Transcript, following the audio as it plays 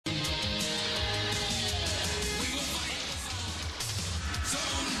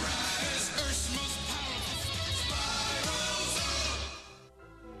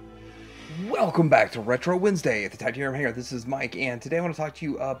Welcome back to Retro Wednesday at the Titanium Hangar. This is Mike, and today I want to talk to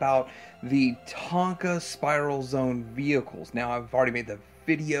you about the Tonka Spiral Zone vehicles. Now, I've already made the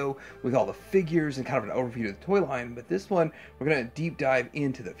video with all the figures and kind of an overview of the toy line, but this one, we're going to deep dive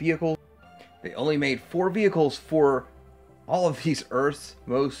into the vehicles. They only made 4 vehicles for all of these Earth's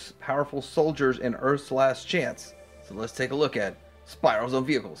most powerful soldiers and Earth's last chance. So let's take a look at Spiral Zone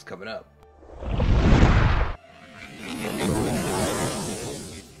vehicles coming up.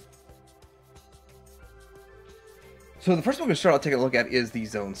 So the first one we're going to start out taking a look at is the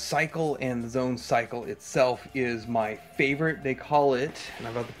Zone Cycle, and the Zone Cycle itself is my favorite. They call it, and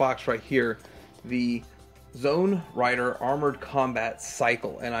I've got the box right here, the Zone Rider Armored Combat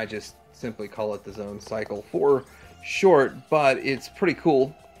Cycle, and I just simply call it the Zone Cycle for short, but it's pretty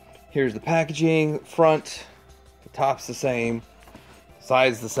cool. Here's the packaging, front, the top's the same,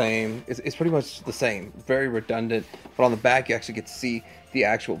 side's the same, it's pretty much the same, very redundant, but on the back you actually get to see the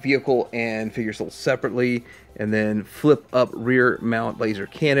actual vehicle and figures sold separately, and then flip up rear mount laser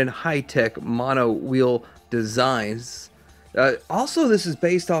cannon, high-tech mono wheel designs. Also, this is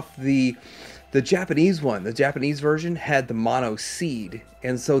based off the Japanese one. The Japanese version had the mono seed,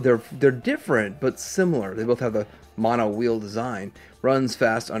 and so they're different but similar. They both have the mono wheel design. Runs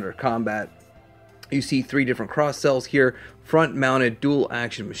fast under combat. You see 3 different cross cells here, front mounted dual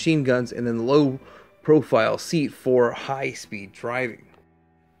action machine guns, and then the low profile seat for high speed driving.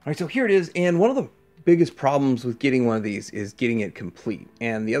 Alright, so here it is, and one of the biggest problems with getting one of these is getting it complete,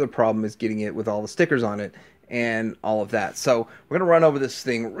 and the other problem is getting it with all the stickers on it and all of that. So we're going to run over this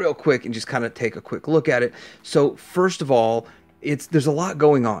thing real quick and just kind of take a quick look at it. So first of all, there's a lot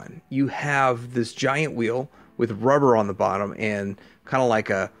going on. You have this giant wheel with rubber on the bottom and kind of like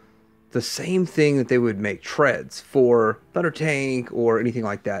the same thing that they would make treads for Thunder Tank or anything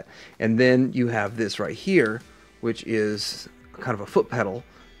like that. And then you have this right here, which is kind of a foot pedal.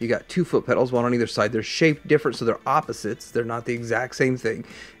 You got 2 foot pedals, one on either side. They're shaped different, so they're opposites. They're not the exact same thing.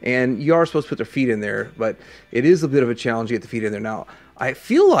 And you are supposed to put their feet in there, but it is a bit of a challenge to get the feet in there. Now, I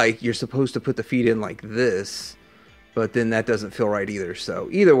feel like you're supposed to put the feet in like this, but then that doesn't feel right either. So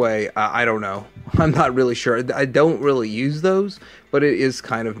either way, I don't know. I'm not really sure. I don't really use those, but it is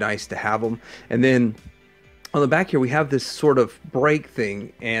kind of nice to have them. And then on the back here, we have this sort of brake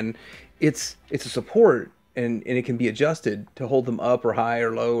thing, and it's a support. And it can be adjusted to hold them up or high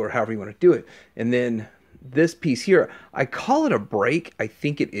or low or however you want to do it. And then this piece here, I call it a brake. I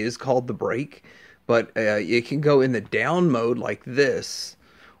think it is called the brake, but it can go in the down mode like this,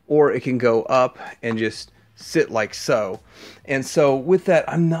 or it can go up and just sit like so. And so with that,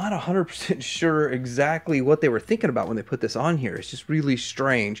 I'm not 100% sure exactly what they were thinking about when they put this on here. It's just really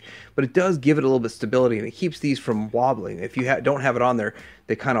strange, but it does give it a little bit of stability, and it keeps these from wobbling. If you don't have it on there,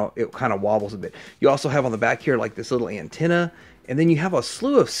 it kind of wobbles a bit. You also have on the back here like this little antenna, and then you have a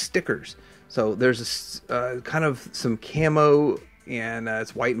slew of stickers. So there's a kind of some camo, and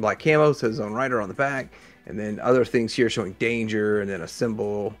it's white and black camo. It says Zone Rider on the back, and then other things here showing danger, and then a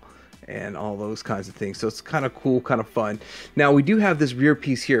symbol and all those kinds of things. So it's kind of cool, kind of fun. Now we do have this rear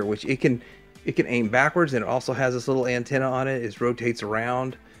piece here, which it can aim backwards, and it also has this little antenna on it. It rotates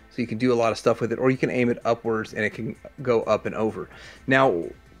around, so you can do a lot of stuff with it, or you can aim it upwards and it can go up and over. Now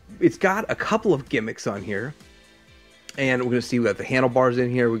it's got a couple of gimmicks on here, and we're going to see we got the handlebars in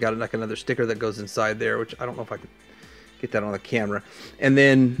here. We got like another sticker that goes inside there, which I don't know if I can get that on the camera. And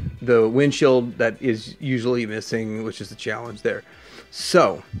then the windshield that is usually missing, which is the challenge there.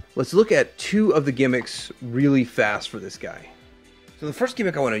 So let's look at 2 of the gimmicks really fast for this guy. So the first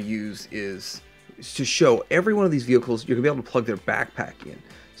gimmick I want to use is to show every one of these vehicles, you're going to be able to plug their backpack in.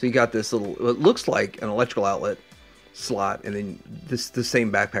 So you got this little, it looks like an electrical outlet slot, and then the same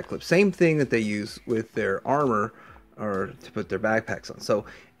backpack clip. Same thing that they use with their armor, or to put their backpacks on. So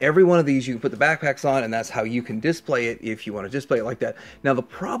every one of these you can put the backpacks on, and that's how you can display it if you want to display it like that. Now the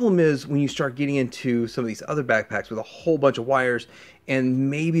problem is when you start getting into some of these other backpacks with a whole bunch of wires, and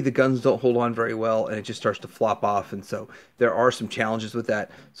maybe the guns don't hold on very well, and it just starts to flop off, and so there are some challenges with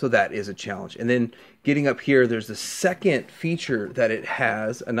that. So that is a challenge. And then getting up here, there's the second feature that it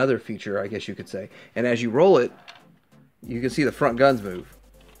has, another feature I guess you could say, and as you roll it, you can see the front guns move.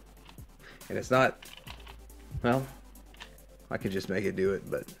 And it's not, well, I could just make it do it,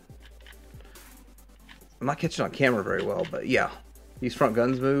 but I'm not catching on camera very well. But yeah, these front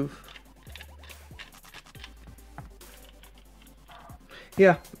guns move.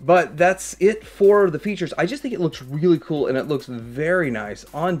 Yeah, but that's it for the features. I just think it looks really cool, and it looks very nice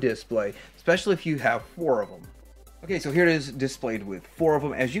on display, especially if you have 4 of them. Okay, so here it is displayed with 4 of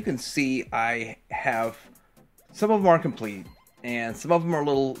them. As you can see, I have, some of them are complete, and some of them are a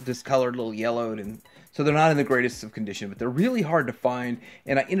little discolored, a little yellowed, and So they're not in the greatest of condition, but they're really hard to find.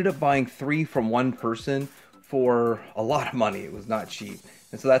 And I ended up buying 3 from one person for a lot of money. It was not cheap.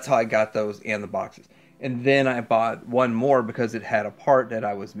 And so that's how I got those and the boxes. And then I bought one more because it had a part that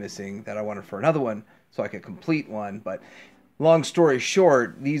I was missing that I wanted for another one so I could complete one. But long story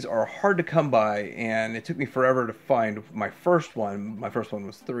short, these are hard to come by, and it took me forever to find my first one. My first one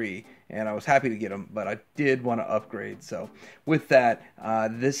was 3, and I was happy to get them, but I did want to upgrade. So with that,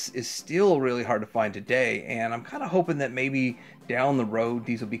 this is still really hard to find today, and I'm kind of hoping that maybe down the road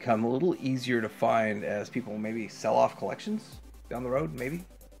these will become a little easier to find as people maybe sell off collections down the road, maybe.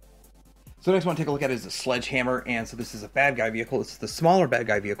 So next one to take a look at is the Sledgehammer, and so this is a bad guy vehicle. It's the smaller bad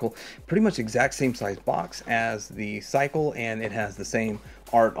guy vehicle, pretty much exact same size box as the Cycle, and it has the same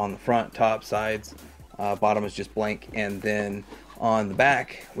art on the front, top, sides, bottom is just blank, and then on the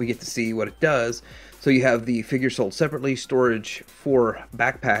back we get to see what it does. So you have the figure sold separately, storage for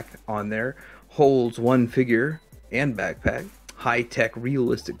backpack on there, holds 1 figure and backpack, high-tech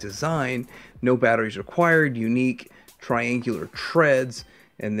realistic design, no batteries required, unique triangular treads,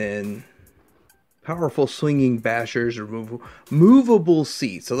 and then powerful swinging bashers, movable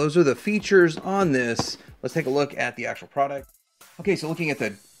seats. So those are the features on this. Let's take a look at the actual product. Okay, so looking at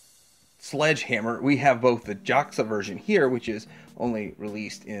the Sledgehammer, we have both the Joxa version here, which is only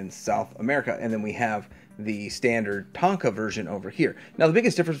released in South America, and then we have the standard Tonka version over here. Now the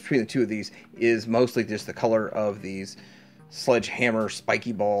biggest difference between the two of these is mostly just the color of these Sledgehammer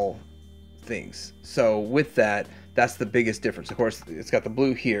spiky ball things. So with that, that's the biggest difference. Of course, it's got the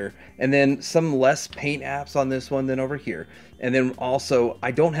blue here, and then some less paint apps on this one than over here. And then also,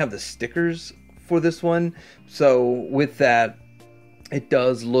 I don't have the stickers for this one, so with that, it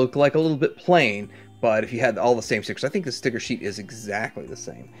does look like a little bit plain, but if you had all the same stickers, I think the sticker sheet is exactly the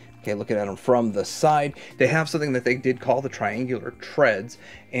same. Okay, looking at them from the side, they have something that they did call the triangular treads,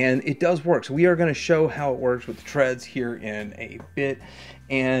 and it does work. So we are going to show how it works with the treads here in a bit,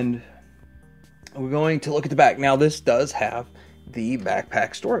 and we're going to look at the back. Now this does have the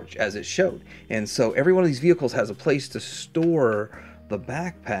backpack storage as it showed. And so every one of these vehicles has a place to store the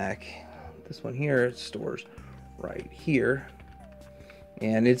backpack. This one here, it stores right here.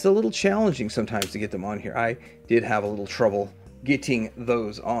 And it's a little challenging sometimes to get them on here. I did have a little trouble getting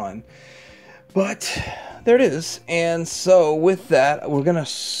those on. But there it is. And so with that, we're going to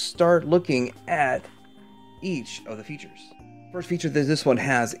start looking at each of the features. First feature that this one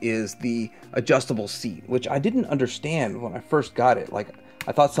has is the adjustable seat, which I didn't understand when I first got it. Like,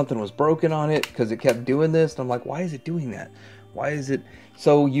 I thought something was broken on it because it kept doing this. And I'm like, why is it doing that? Why is it?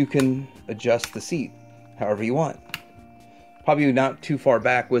 So you can adjust the seat however you want. Probably not too far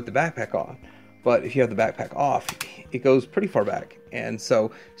back with the backpack off, but if you have the backpack off, it goes pretty far back. And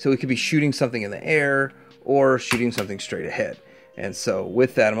so it could be shooting something in the air or shooting something straight ahead. And so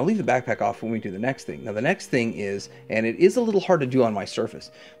with that, I'm going to leave the backpack off when we do the next thing. Now the next thing is, and it is a little hard to do on my Surface,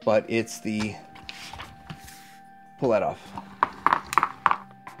 but it's the, pull that off,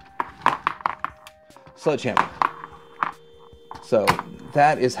 Sledgehammer. So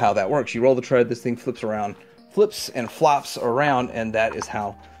that is how that works. You roll the tread, this thing flips around, flips and flops around, and that is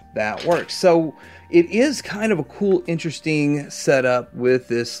how that works. So it is kind of a cool, interesting setup with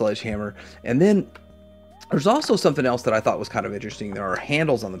this Sledgehammer. And then there's also something else that I thought was kind of interesting. There are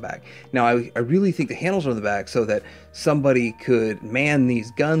handles on the back. Now, I really think the handles are on the back so that somebody could man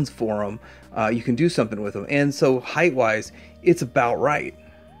these guns for them. You can do something with them. And so height-wise, it's about right.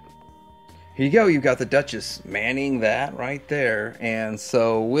 Here you go. You've got the Duchess manning that right there. And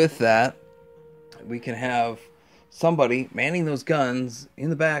so with that, we can have somebody manning those guns in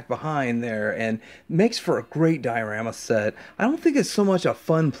the back behind there, and makes for a great diorama set. I don't think it's so much a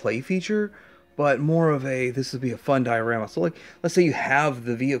fun play feature, but more of a, this would be a fun diorama. So like, let's say you have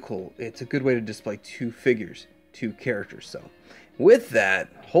the vehicle. It's a good way to display 2 figures, 2 characters. So with that,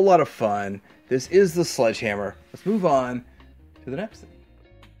 whole lot of fun. This is the Sledgehammer. Let's move on to the next thing.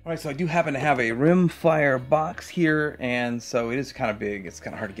 All right, so I do happen to have a Rimfire box here, and so it is kind of big. It's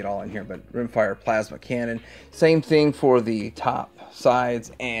kind of hard to get all in here, but Rimfire plasma cannon. Same thing for the top,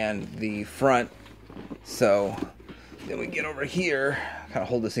 sides, and the front. So then we get over here, kind of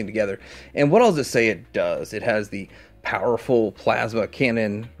hold this thing together. And what I'll just say it does, it has the powerful plasma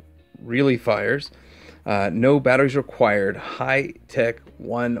cannon really fires. No batteries required, high-tech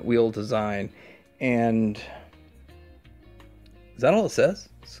one-wheel design, and is that all it says?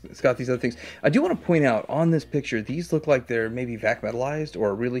 It's got these other things. I do want to point out on this picture, these look like they're maybe vac metalized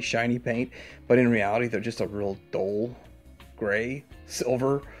or really shiny paint, but in reality, they're just a real dull gray,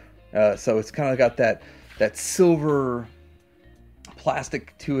 silver. So it's kind of got that silver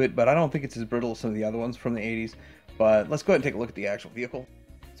plastic to it, but I don't think it's as brittle as some of the other ones from the 80s. But let's go ahead and take a look at the actual vehicle.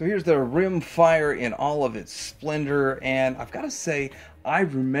 So So here's the Rimfire in all of its splendor, and I've got to say, I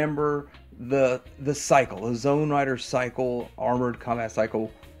remember the cycle, the Zone Rider cycle, armored combat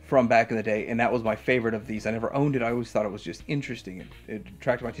cycle from back in the day, and that was my favorite of these. I never owned it. I always thought it was just interesting. It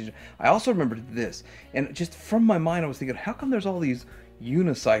attracted my attention. I also remembered this, and just from my mind, I was thinking, how come there's all these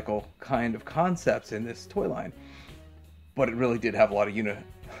unicycle kind of concepts in this toy line? But it really did have a lot of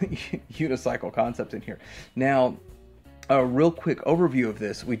unicycle concepts in here. Now, a real quick overview of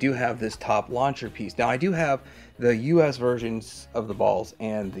this, we do have this top launcher piece. Now, I do have the US versions of the balls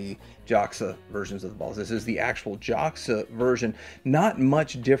and the JOXA versions of the balls. This is the actual JOXA version. Not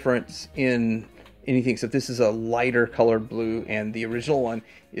much difference in anything, except this is a lighter colored blue, and the original one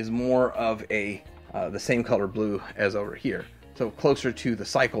is more of a the same color blue as over here. So closer to the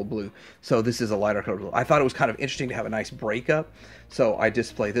cycle blue. So this is a lighter color blue. I thought it was kind of interesting to have a nice breakup. So I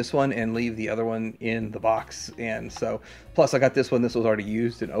display this one and leave the other one in the box. And so, plus I got this one. This was already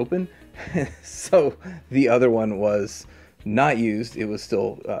used and open. So the other one was not used. It was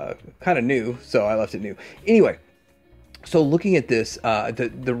still kind of new. So I left it new. Anyway. So looking at this,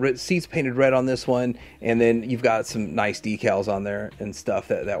 the seats painted red on this one, and then you've got some nice decals on there and stuff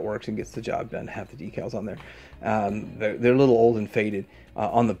that works and gets the job done. Have the decals on there. They're a little old and faded.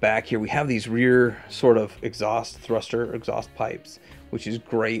 On the back here, we have these rear sort of exhaust pipes, which is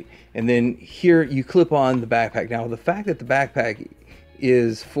great. And then here you clip on the backpack. Now the fact that the backpack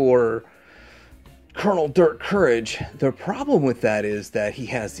is for Colonel Dirk Courage, the problem with that is that he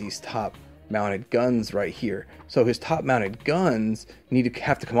has these top mounted guns right here. So his top mounted guns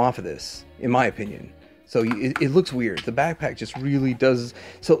have to come off of this, in my opinion. So it looks weird. The backpack just really does.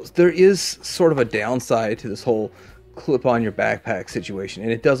 So there is sort of a downside to this whole clip on your backpack situation,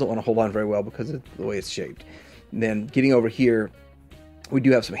 and it doesn't want to hold on very well because of the way it's shaped. And then getting over here, we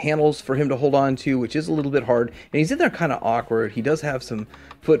do have some handles for him to hold on to, which is a little bit hard. And he's in there kind of awkward. He does have some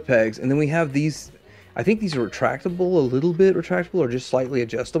foot pegs. And then we have these, I think these are retractable, a little bit retractable or just slightly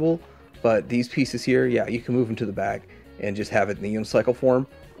adjustable. But these pieces here, yeah, you can move them to the back and just have it in the unicycle form,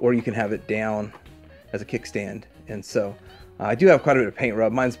 or you can have it down as a kickstand. And so I do have quite a bit of paint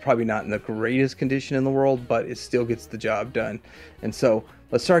rub. Mine's probably not in the greatest condition in the world, but it still gets the job done. And so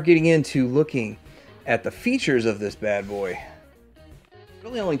let's start getting into looking at the features of this bad boy.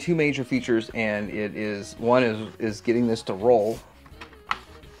 Really only two major features, and one is getting this to roll.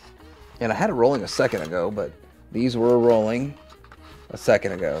 And I had it rolling a second ago, but these were rolling a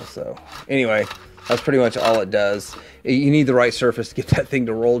second ago. So anyway, that's pretty much all it does. You need the right surface to get that thing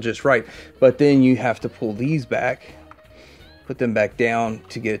to roll just right, but then you have to pull these back, put them back down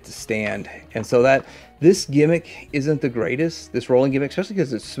to get it to stand. And so this gimmick isn't the greatest, this rolling gimmick, especially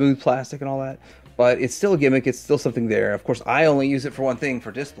because it's smooth plastic and all that, but it's still a gimmick. It's still something there. Of course, I only use it for one thing,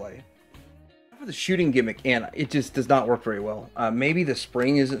 for display. For the shooting gimmick, and it just does not work very well. Maybe the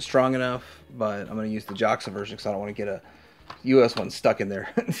spring isn't strong enough, but I'm going to use the JOXA version because I don't want to get a US one stuck in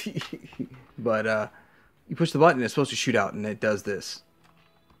there. But you push the button, it's supposed to shoot out, and it does this.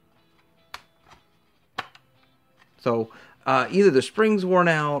 So either the spring's worn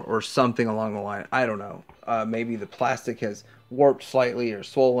out or something along the line. I don't know. Maybe the plastic has warped slightly or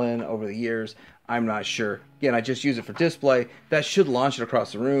swollen over the years. I'm not sure. Again, I just use it for display. That should launch it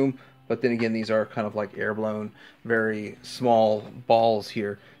across the room. But then again, these are kind of like air-blown, very small balls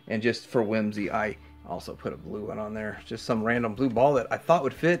here. And just for whimsy, I also put a blue one on there. Just some random blue ball that I thought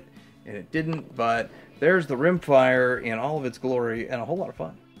would fit, and it didn't. But there's the Rimfire in all of its glory, and a whole lot of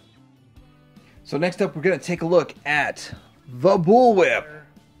fun. So next up, we're going to take a look at the Bullwhip.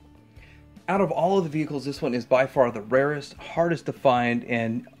 Out of all of the vehicles, this one is by far the rarest, hardest to find,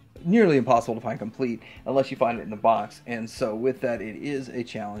 and nearly impossible to find complete unless you find it in the box. And so with that, it is a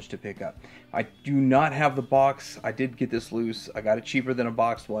challenge to pick up. I do not have the box. I did get this loose. I got it cheaper than a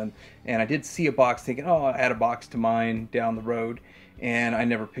boxed one, and I did see a box thinking, oh, I'll add a box to mine down the road, and I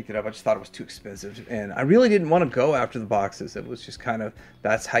never picked it up. I just thought it was too expensive, and I really didn't want to go after the boxes. It was just kind of,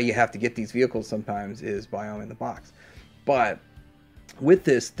 that's how you have to get these vehicles sometimes, is buy them in the box. But with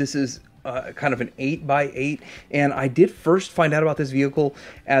this is kind of an 8x8, and I did first find out about this vehicle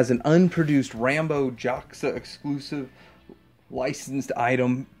as an unproduced Rambo JOXA exclusive licensed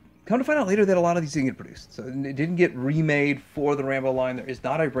item. Come to find out later that a lot of these didn't get produced, so it didn't get remade for the Rambo line. There is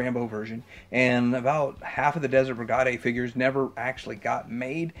not a Rambo version, and about half of the Desert Brigade figures never actually got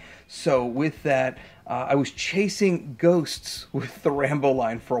made. So with that, I was chasing ghosts with the Rambo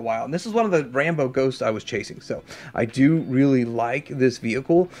line for a while, and this is one of the Rambo ghosts I was chasing. So I do really like this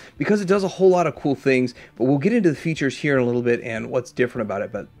vehicle because it does a whole lot of cool things, but we'll get into the features here in a little bit and what's different about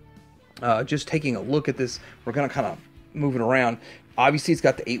it. But just taking a look at this, we're going to kind of moving around. Obviously, it's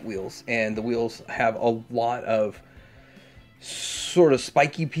got the 8 wheels, and the wheels have a lot of sort of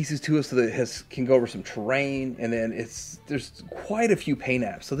spiky pieces to it so that it can go over some terrain, and then there's quite a few paint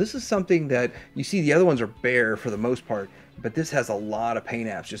apps. So this is something that you see the other ones are bare for the most part, but this has a lot of paint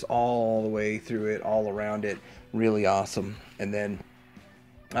apps just all the way through it, all around it. Really awesome. And then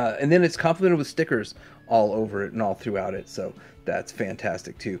it's complemented with stickers all over it and all throughout it, so that's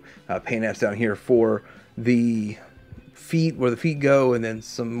fantastic too. Paint apps down here for the feet, where the feet go, and then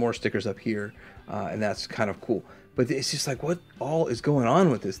some more stickers up here, and that's kind of cool. But it's just like, what all is going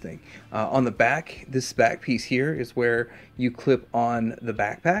on with this thing? On the back, this back piece here is where you clip on the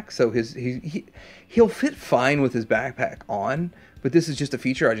backpack. So he'll fit fine with his backpack on, but this is just a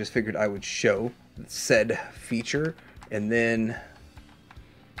feature. I just figured I would show said feature, and then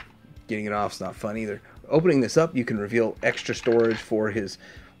getting it off is not fun either. Opening this up, you can reveal extra storage for his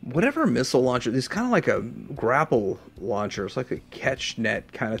whatever missile launcher. This is kind of like a grapple launcher. It's like a catch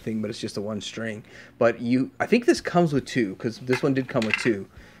net kind of thing, but it's just a one string. But I think this comes with two, because this one did come with two,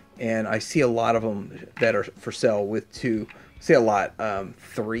 and I see a lot of them that are for sale with two. I see a lot,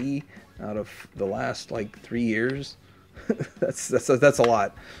 3 out of the last like 3 years. that's a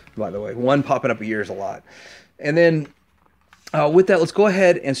lot, by the way. One popping up a year is a lot. And then with that, let's go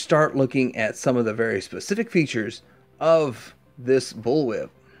ahead and start looking at some of the very specific features of this Bullwhip.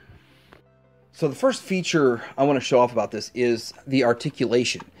 So the first feature I want to show off about this is the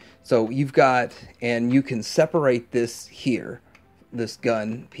articulation. So you've got, and you can separate this here, this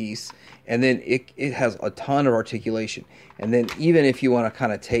gun piece, and then it has a ton of articulation. And then even if you want to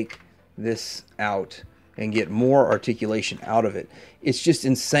kind of take this out and get more articulation out of it, it's just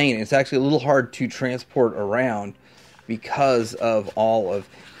insane. It's actually a little hard to transport around because of all of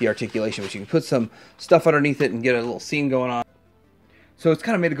the articulation, but you can put some stuff underneath it and get a little scene going on. So it's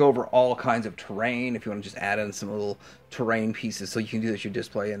kind of made to go over all kinds of terrain if you want to just add in some little terrain pieces, so you can do this with your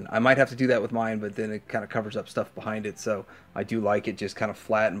display. And I might have to do that with mine, but then it kind of covers up stuff behind it, so I do like it just kind of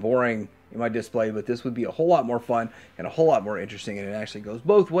flat and boring in my display, but this would be a whole lot more fun and a whole lot more interesting, and it actually goes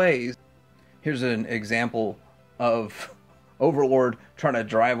both ways. Here's an example of Overlord trying to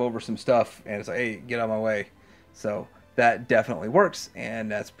drive over some stuff, and it's like, hey, get out of my way. So that definitely works, and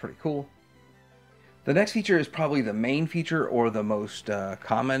that's pretty cool. The next feature is probably the main feature, or the most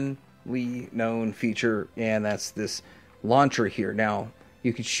commonly known feature, and that's this launcher here. Now,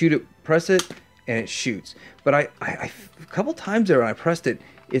 you can shoot it, press it, and it shoots. But a couple times there when I pressed it,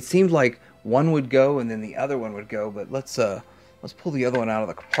 it seemed like one would go and then the other one would go. But let's pull the other one out of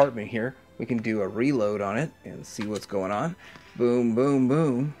the compartment here. We can do a reload on it and see what's going on. Boom, boom,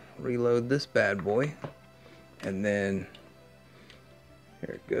 boom. Reload this bad boy. And then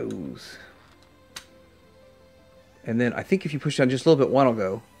here it goes. And then I think if you push down just a little bit, one will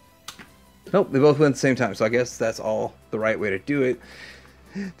go. Nope, they both went at the same time, so I guess that's all the right way to do it.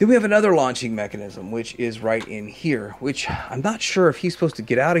 Then we have another launching mechanism, which is right in here, which I'm not sure if he's supposed to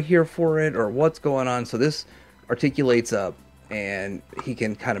get out of here for it or what's going on. So this articulates up, and he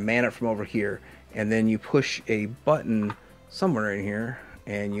can kind of man it from over here. And then you push a button somewhere in here,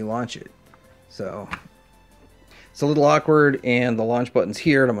 and you launch it. So it's a little awkward, and the launch button's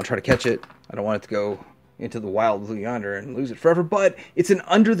here, and I'm going to try to catch it. I don't want it to go into the wild blue yonder and lose it forever, but it's an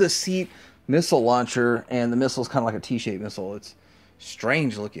under-the-seat missile launcher, and the missile's kind of like a T-shaped missile. It's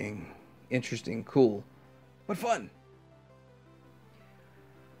strange looking, interesting, cool, but fun.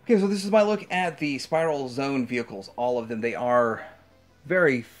 Okay, so this is my look at the Spiral Zone vehicles, all of them. They are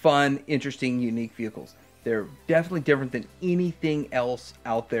very fun, interesting, unique vehicles. They're definitely different than anything else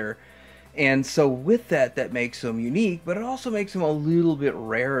out there. And so with that, that makes them unique, but it also makes them a little bit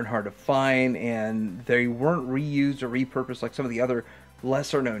rare and hard to find, and they weren't reused or repurposed like some of the other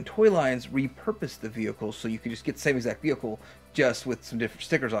lesser known toy lines repurposed the vehicles, so you could just get the same exact vehicle just with some different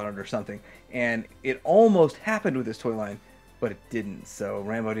stickers on it or something. And it almost happened with this toy line, but it didn't, so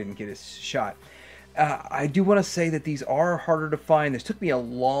Rambo didn't get his shot. I do want to say that these are harder to find. This took me a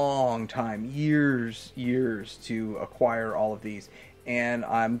long time, years to acquire all of these. And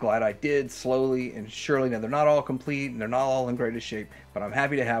I'm glad I did, slowly and surely. Now, they're not all complete, and they're not all in greatest shape, but I'm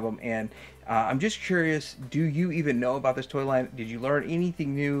happy to have them. And I'm just curious, do you even know about this toy line? Did you learn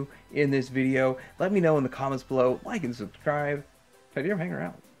anything new in this video? Let me know in the comments below. Like and subscribe. Try to hang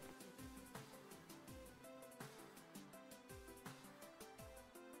around.